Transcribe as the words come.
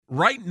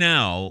right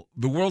now,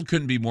 the world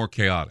couldn't be more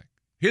chaotic.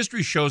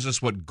 History shows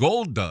us what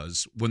gold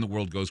does when the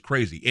world goes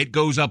crazy. It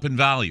goes up in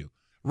value.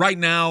 Right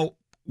now,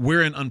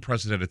 we're in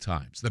unprecedented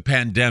times. The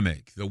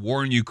pandemic, the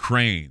war in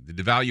Ukraine, the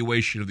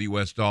devaluation of the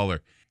U.S.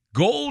 dollar.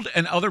 Gold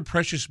and other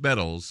precious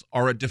metals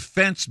are a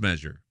defense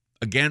measure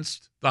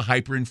against the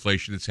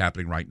hyperinflation that's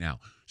happening right now.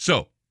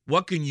 So,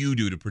 what can you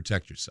do to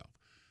protect yourself?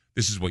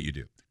 This is what you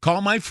do. Call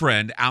my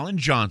friend Alan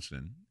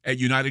Johnson at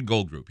United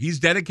Gold Group. He's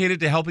dedicated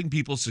to helping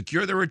people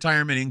secure their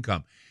retirement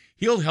income.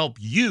 He'll help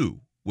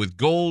you with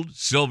gold,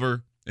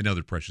 silver, and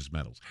other precious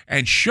metals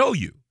and show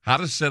you how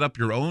to set up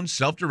your own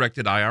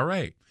self-directed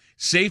IRA.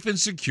 Safe and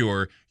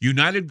secure,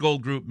 United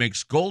Gold Group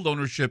makes gold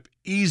ownership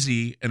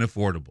easy and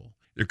affordable.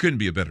 There couldn't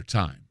be a better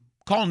time.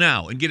 Call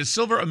now and get a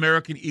Silver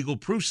American Eagle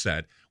proof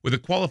set with a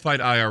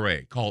qualified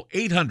IRA. Call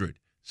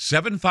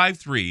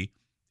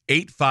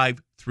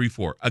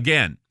 800-753-8534.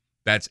 Again,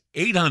 that's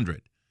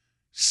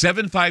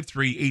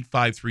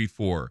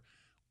 800-753-8534.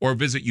 Or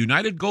visit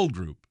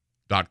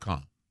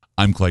UnitedGoldGroup.com.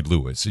 I'm Clyde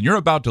Lewis, and you're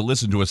about to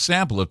listen to a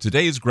sample of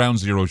today's Ground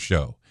Zero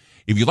show.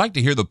 If you'd like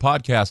to hear the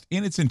podcast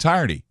in its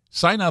entirety,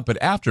 sign up at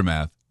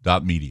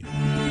Aftermath.media.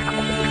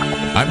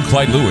 I'm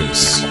Clyde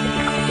Lewis,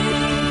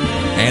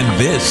 and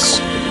this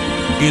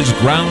is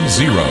Ground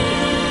Zero.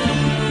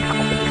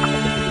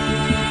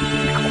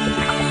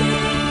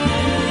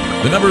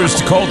 The number is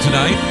to call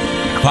tonight,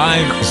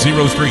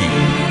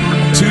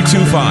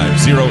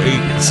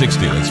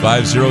 503-225-0860. That's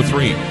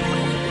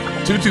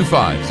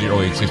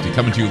 503-225-0860.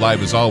 Coming to you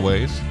live as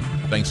always,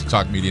 thanks to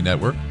Talk Media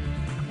Network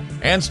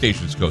and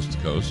stations coast to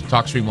coast.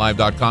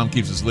 TalkStreamLive.com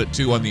keeps us lit,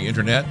 too, on the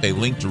internet. They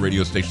link to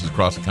radio stations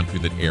across the country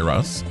that air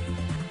us.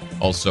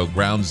 Also,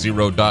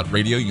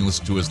 GroundZero.radio. You can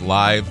listen to us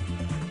live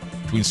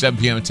between 7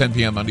 p.m. and 10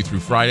 p.m. Monday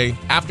through Friday.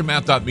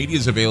 Aftermath.media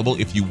is available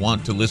if you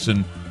want to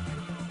listen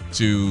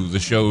to the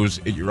shows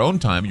at your own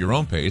time, your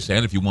own pace,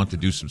 and if you want to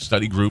do some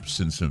study groups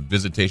and some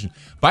visitation.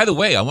 By the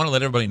way, I want to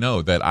let everybody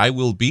know that I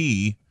will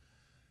be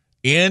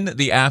in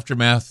the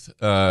Aftermath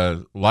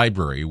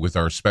library with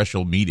our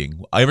special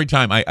meeting. Every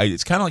time,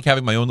 it's kind of like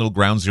having my own little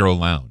Ground Zero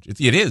lounge. It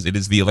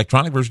is the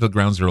electronic version of the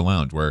Ground Zero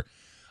lounge, where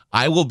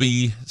I will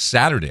be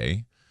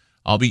Saturday.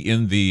 I'll be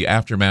in the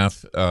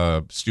Aftermath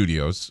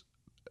studios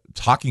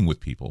talking with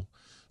people.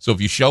 So if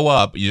you show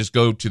up, you just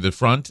go to the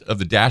front of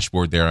the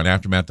dashboard there on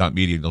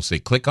Aftermath.media, and they'll say,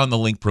 click on the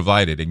link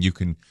provided, and you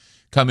can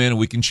come in and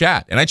we can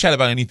chat. And I chat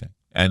about anything.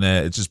 And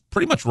it's just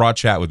pretty much raw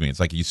chat with me. It's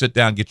like you sit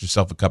down, get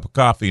yourself a cup of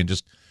coffee, and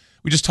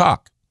we just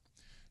talk.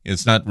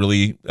 It's not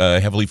really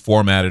heavily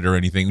formatted or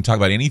anything. We talk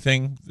about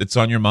anything that's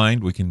on your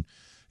mind. We can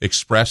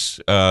express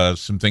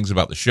some things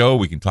about the show.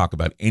 We can talk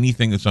about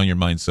anything that's on your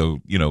mind.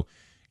 So,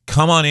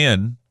 come on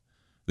in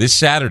this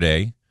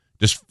Saturday.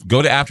 Just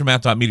go to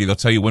Aftermath.media. They'll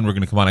tell you when we're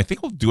going to come on. I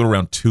think we'll do it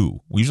around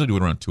 2. We usually do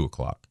it around 2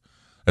 o'clock.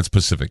 That's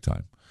Pacific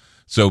time.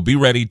 So be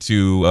ready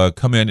to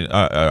come in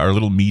our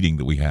little meeting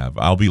that we have.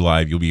 I'll be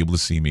live. You'll be able to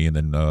see me, and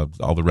then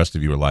all the rest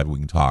of you are live. We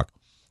can talk.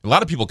 A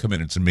lot of people come in.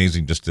 It's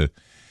amazing just to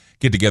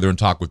get together and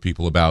talk with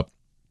people about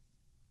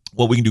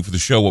what we can do for the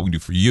show, what we can do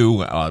for you.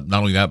 Not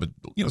only that, but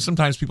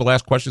sometimes people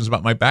ask questions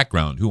about my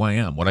background, who I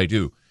am, what I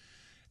do.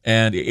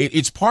 And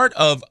it's part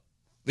of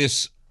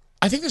this,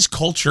 I think, this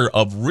culture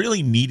of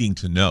really needing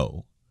to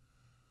know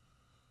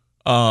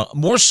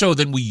more so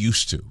than we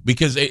used to,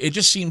 because it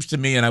just seems to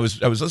me, and I was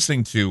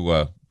listening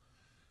to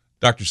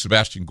Dr.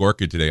 Sebastian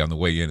Gorka today on the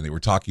way in, and they were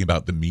talking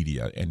about the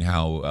media and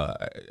how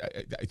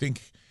I think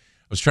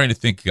I was trying to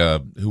think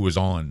who was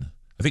on.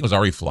 I think it was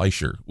Ari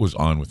Fleischer was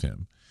on with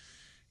him,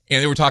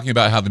 and they were talking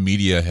about how the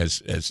media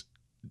has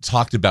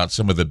talked about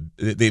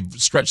they've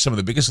stretched some of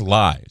the biggest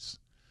lies.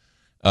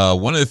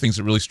 One of the things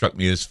that really struck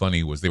me as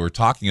funny was they were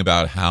talking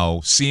about how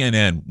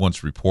CNN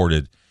once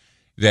reported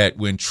that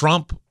when it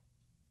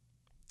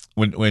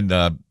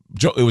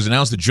was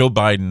announced that Joe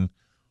Biden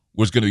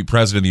was going to be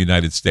president of the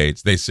United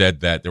States, they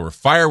said that there were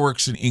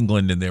fireworks in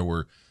England and there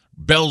were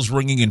bells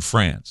ringing in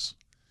France.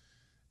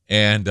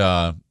 And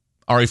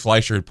Ari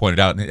Fleischer had pointed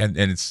out, and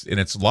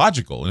it's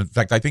logical. And in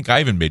fact, I think I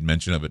even made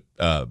mention of it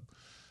at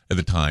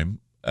the time.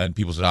 And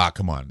people said,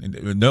 come on.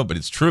 And, no, but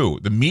it's true.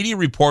 The media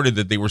reported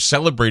that they were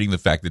celebrating the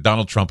fact that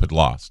Donald Trump had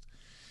lost.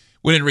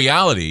 When in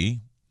reality,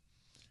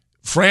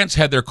 France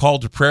had their call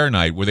to prayer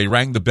night where they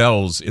rang the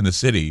bells in the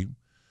city,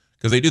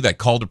 because they do that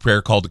call to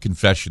prayer, call to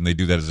confession. They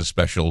do that as a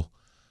special.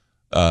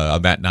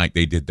 On that night,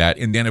 they did that.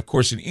 And then, of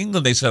course, in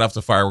England, they set off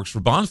the fireworks for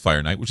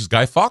Bonfire Night, which is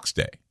Guy Fawkes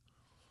Day.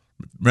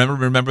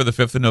 Remember the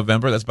 5th of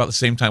November? That's about the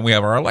same time we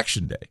have our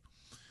election day.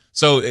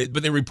 So,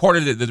 but they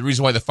reported that the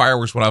reason why the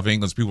fireworks went off in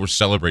England is people were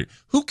celebrating.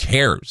 Who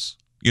cares?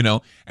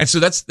 And so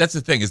that's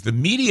the thing, is the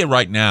media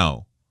right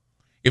now,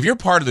 if you're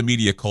part of the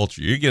media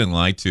culture, you're getting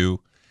lied to,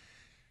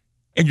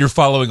 and you're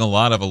following a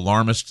lot of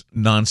alarmist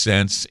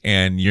nonsense,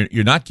 and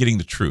you're not getting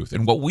the truth.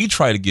 And what we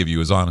try to give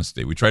you is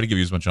honesty. We try to give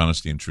you as much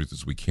honesty and truth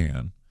as we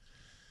can.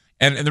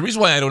 And the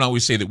reason why I don't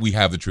always say that we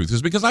have the truth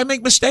is because I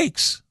make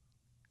mistakes.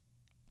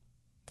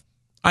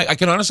 I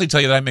can honestly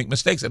tell you that I make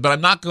mistakes, but I'm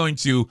not going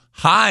to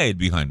hide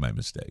behind my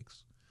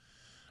mistakes.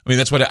 I mean,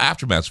 that's what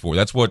Aftermath's for.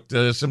 That's what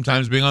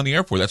sometimes being on the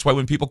air for. That's why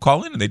when people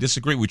call in and they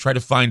disagree, we try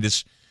to find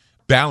this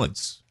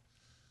balance.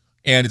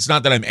 And it's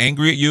not that I'm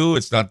angry at you.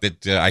 It's not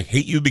that I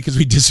hate you because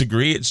we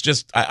disagree. It's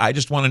just I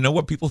just want to know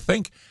what people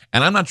think.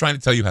 And I'm not trying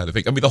to tell you how to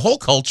think. I mean, the whole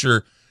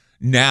culture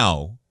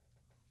now,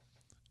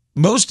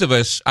 most of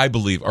us, I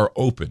believe, are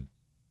open.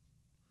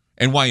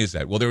 And why is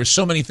that? Well, there are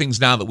so many things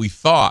now that we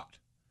thought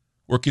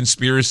were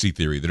conspiracy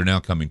theory that are now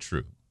coming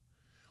true,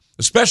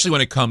 especially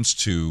when it comes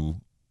to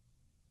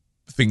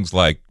things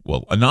like,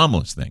 well,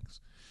 anomalous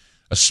things,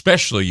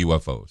 especially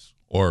UFOs,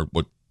 or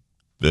what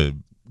the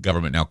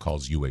government now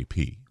calls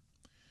UAP.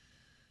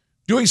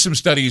 Doing some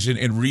studies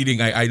and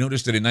reading, I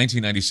noticed that in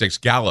 1996,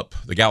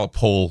 the Gallup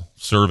poll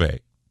survey,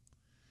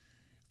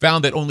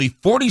 found that only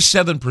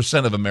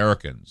 47% of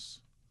Americans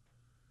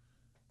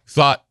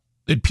thought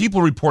that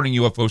people reporting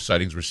UFO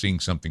sightings were seeing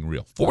something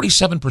real.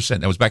 47%.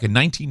 That was back in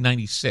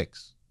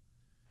 1996.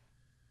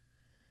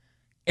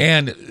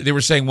 And they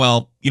were saying,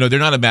 well, they're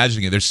not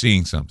imagining it. They're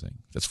seeing something.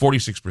 That's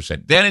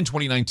 46%. Then in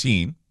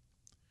 2019,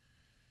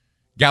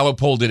 Gallup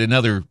poll did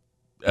another,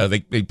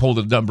 they polled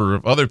a number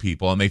of other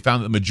people, and they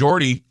found that the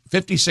majority,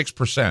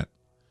 56%,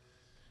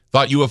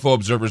 thought UFO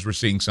observers were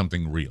seeing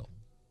something real.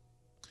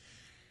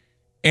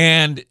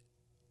 And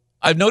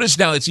I've noticed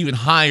now it's even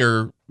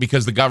higher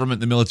because the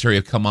government and the military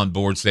have come on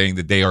board saying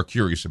that they are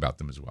curious about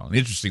them as well. And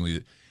interestingly,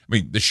 I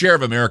mean, the share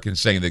of Americans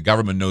saying that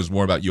government knows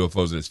more about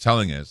UFOs than it's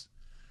telling us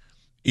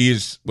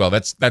is, well,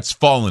 that's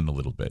fallen a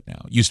little bit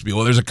now. It used to be,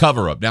 well, there's a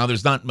cover-up. Now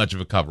there's not much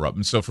of a cover-up.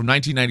 And so from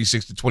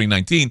 1996 to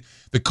 2019,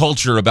 the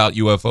culture about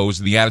UFOs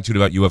and the attitude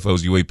about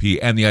UFOs, UAP,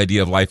 and the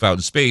idea of life out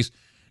in space,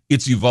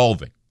 it's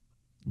evolving.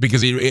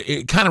 Because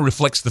it kind of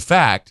reflects the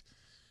fact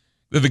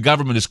that the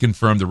government has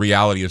confirmed the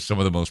reality of some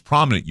of the most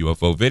prominent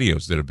UFO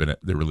videos that have been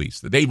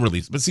released, that they've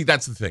released. But see,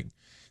 that's the thing.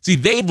 See,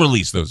 they've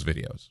released those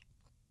videos.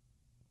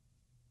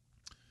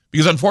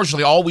 Because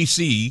unfortunately, all we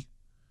see,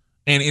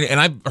 and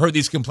I've heard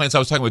these complaints. I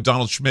was talking with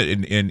Donald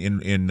Schmidt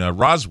in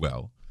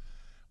Roswell.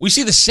 We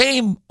see the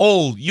same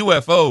old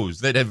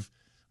UFOs that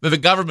the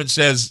government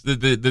says that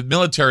the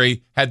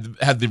military had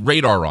the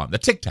radar on, the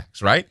Tic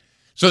Tacs, right?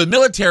 So the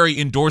military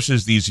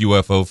endorses these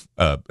UFO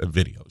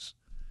videos.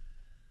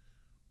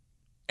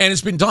 And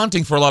it's been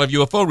daunting for a lot of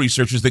UFO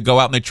researchers that go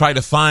out and they try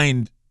to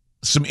find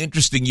some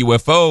interesting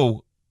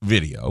UFO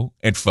video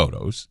and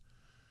photos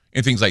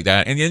and things like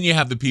that. And then you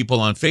have the people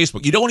on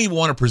Facebook. You don't even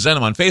want to present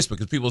them on Facebook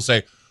because people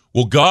say,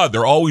 well, God,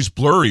 they're always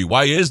blurry.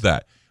 Why is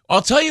that?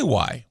 I'll tell you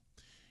why.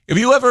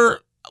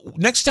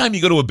 Next time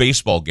you go to a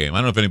baseball game, I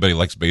don't know if anybody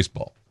likes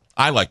baseball.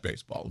 I like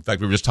baseball. In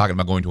fact, we were just talking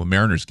about going to a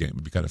Mariners game.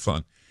 It'd be kind of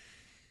fun.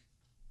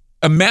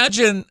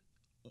 Imagine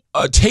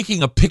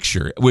taking a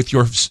picture with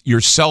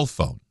your cell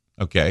phone,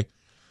 okay,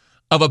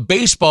 of a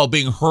baseball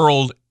being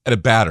hurled at a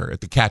batter,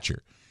 at the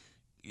catcher.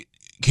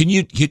 Do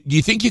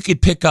you think you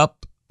could pick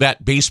up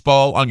that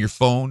baseball on your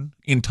phone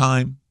in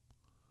time?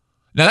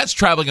 Now, that's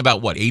traveling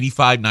about,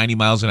 85, 90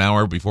 miles an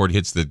hour before it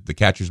hits the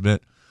catcher's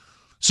mitt.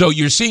 So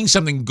you're seeing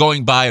something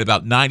going by at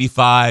about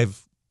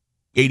 95,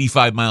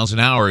 85 miles an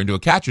hour into a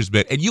catcher's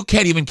mitt, and you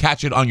can't even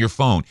catch it on your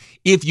phone.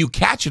 If you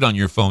catch it on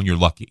your phone, you're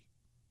lucky.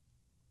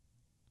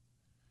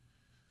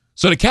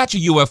 So to catch a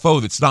UFO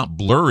that's not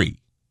blurry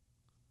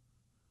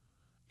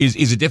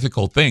is a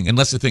difficult thing,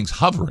 unless the thing's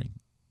hovering.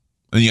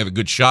 And you have a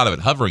good shot of it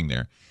hovering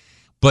there.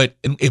 But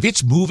if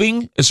it's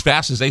moving as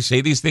fast as they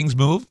say these things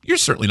move, you're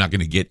certainly not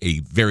going to get a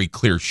very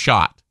clear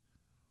shot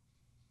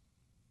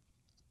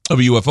of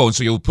a UFO. And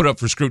so you'll put up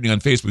for scrutiny on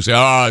Facebook and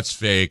say, it's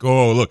fake.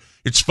 Oh, look,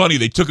 it's funny.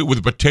 They took it with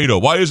a potato.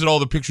 Why is it all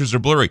the pictures are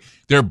blurry?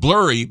 They're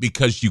blurry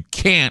because you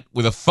can't,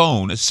 with a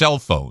phone, a cell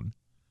phone,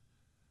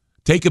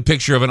 take a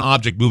picture of an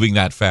object moving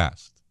that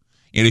fast.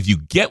 And if you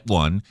get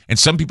one, and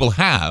some people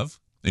have,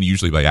 and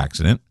usually by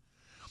accident,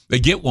 they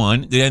get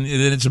one, then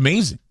it's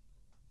amazing.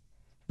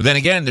 But then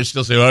again, they're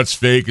still saying, it's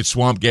fake, it's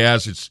swamp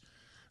gas, it's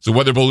the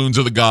weather balloons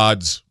of the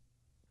gods.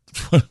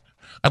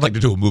 I'd like to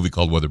do a movie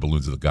called Weather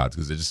Balloons of the Gods,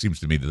 because it just seems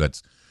to me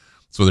that's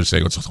what they're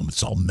saying.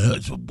 It's all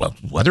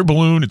weather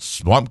balloon, it's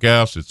swamp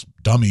gas, it's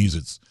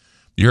dummies,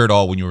 you heard it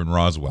all when you were in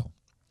Roswell.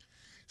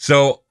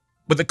 So,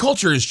 but the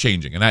culture is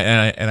changing, and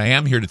I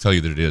am here to tell you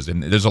that it is.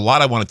 And there's a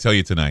lot I want to tell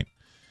you tonight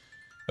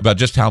about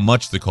just how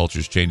much the culture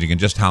is changing and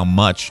just how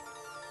much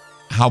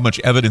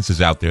evidence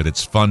is out there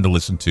that's fun to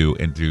listen to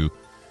and to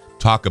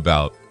talk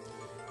about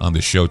on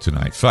the show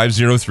tonight.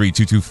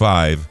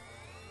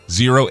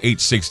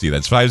 503-225-0860.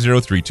 That's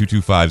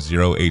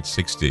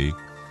 503-225-0860.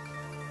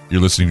 You're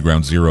listening to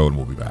Ground Zero, and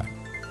we'll be back.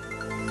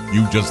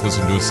 You just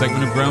listened to a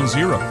segment of Ground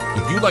Zero.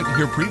 If you'd like to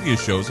hear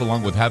previous shows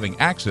along with having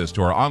access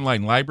to our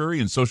online library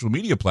and social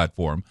media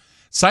platform,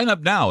 sign up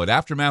now at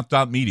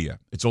aftermath.media.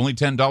 It's only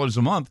 $10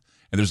 a month,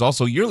 and there's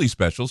also yearly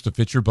specials to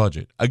fit your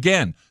budget.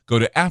 Again, go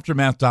to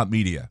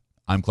aftermath.media.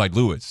 I'm Clyde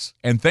Lewis,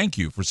 and thank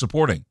you for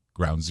supporting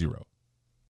Ground Zero.